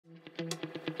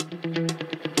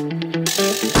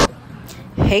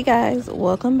Hey guys,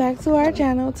 welcome back to our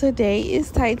channel. Today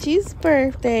is Tychi's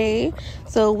birthday,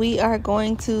 so we are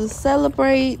going to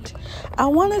celebrate. I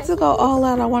wanted to go all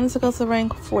out. I wanted to go to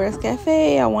Rainforest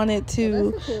Cafe. I wanted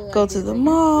to go to the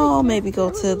mall, maybe go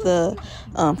to the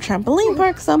trampoline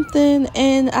park, something,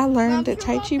 and I learned that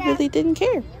Tychi really didn't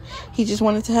care. He just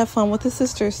wanted to have fun with his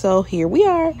sister, so here we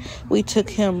are. We took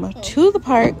him to the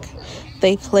park.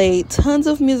 They played tons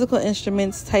of musical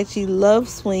instruments. Tychi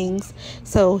loves swings,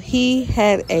 so he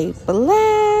had a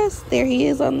blast. There he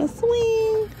is on the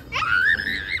swing.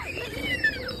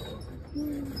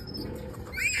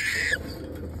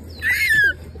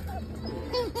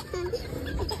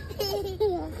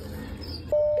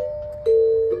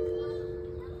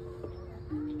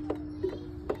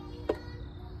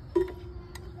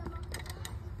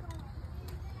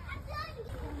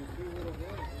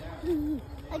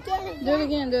 Do it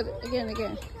again, do it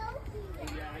again.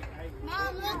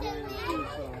 Mom, look at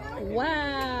me.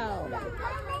 Wow.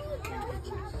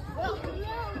 Look at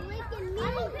me.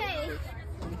 Okay.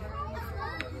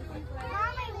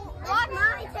 Mommy, what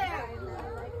my turn?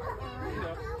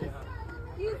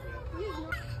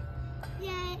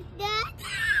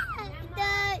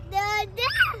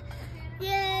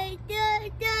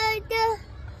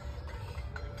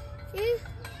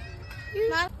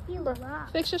 Mom, you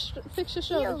lost. Fix your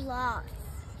shoulders. You lost.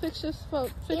 Fix your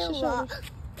shoulders.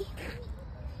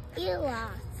 You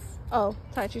lost. Oh,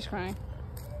 Tychi's crying.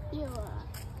 You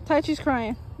lost. Tychi's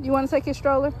crying. You want to take your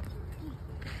stroller?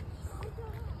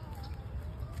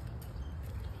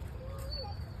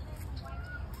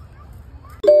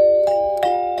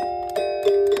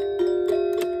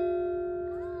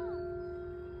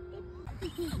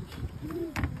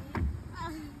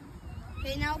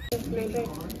 Okay, now. Birthday.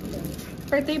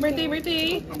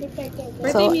 Birthday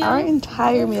So meal. our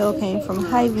entire meal came from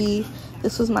Hy-Vee.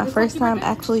 This was my first time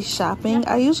actually shopping.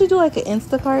 I usually do like an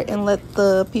Instacart and let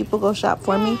the people go shop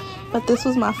for me, but this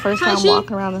was my first time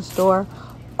walking around the store.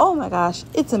 Oh my gosh,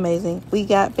 it's amazing. We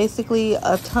got basically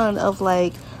a ton of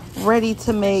like ready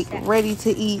to make, ready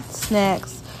to eat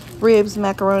snacks, ribs,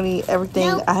 macaroni, everything.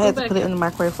 I had to put it in the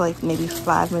microwave for like maybe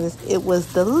 5 minutes. It was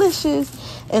delicious.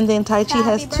 And then Tychi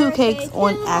has 2 cakes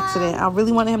on accident. I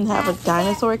really wanted him to have a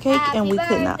dinosaur cake and we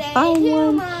could not find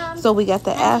one. So we got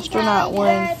the astronaut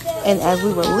one. And as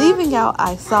we were leaving out,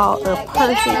 I saw a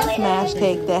perfect smash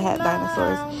cake that had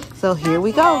dinosaurs. So here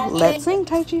we go. Let's sing,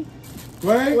 Tychi.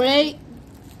 Wait.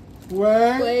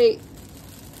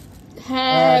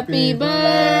 Happy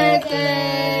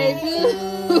birthday to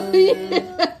you.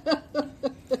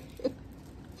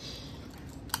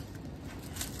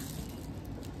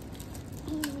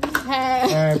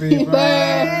 Happy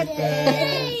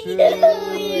birthday to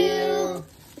you.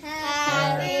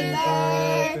 Happy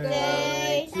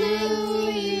birthday to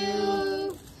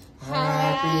you.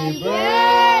 Happy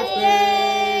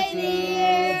birthday,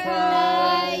 dear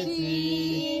Tychi.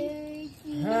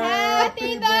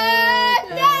 Happy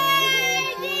birthday,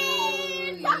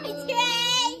 dear Tychi.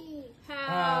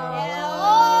 How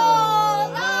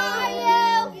old are you?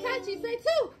 Tychi, say 2.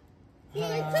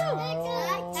 Say 2.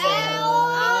 How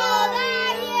old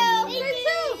are you? Say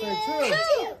two. Tychi, say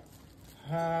 2.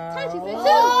 How old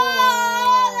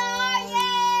are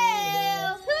you?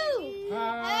 2.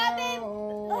 How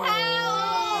old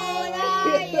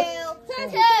are you?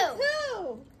 Tychi,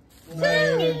 2. May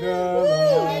the good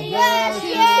Lord Yes,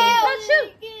 bless you.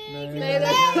 you. May the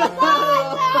good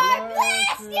Lord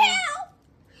bless you.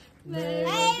 May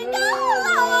May the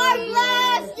Lord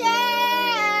bless you.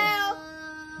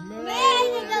 May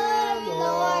the good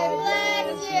Lord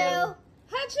bless you.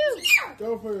 Hachu. Go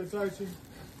for it, Tychi.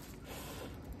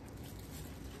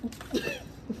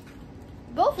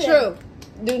 Both of True.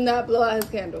 Do not blow out his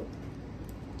candle.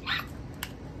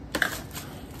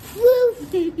 Woo!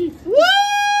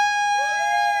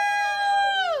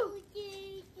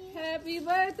 Happy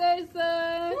birthday,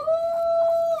 son!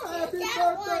 Happy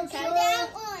That one, birthday, cut son. that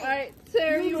one. All right,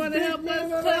 Terry, you want to help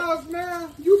man us? of the house now.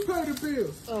 You pay the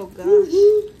bills. Oh gosh!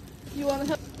 You want to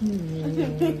help?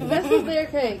 This is their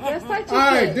cake. That's Tychi's cake.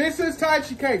 All right, this is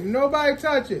Tychi cake. Nobody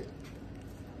touch it.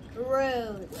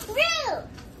 Rude.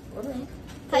 Rude.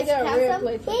 They got red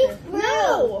plates up there.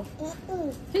 No.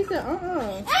 He said,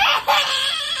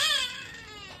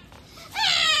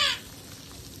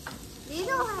 Do you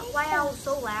know why I was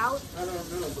so loud? I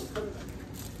don't know, but put it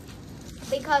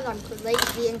Because I'm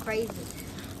lazy and crazy.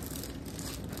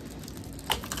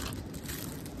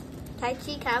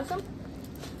 Tychi, can I have some?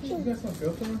 You got some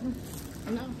filter on her?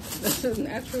 No, this is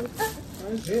natural. I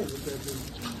ain't dead with that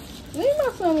bitch. Leave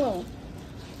my son alone.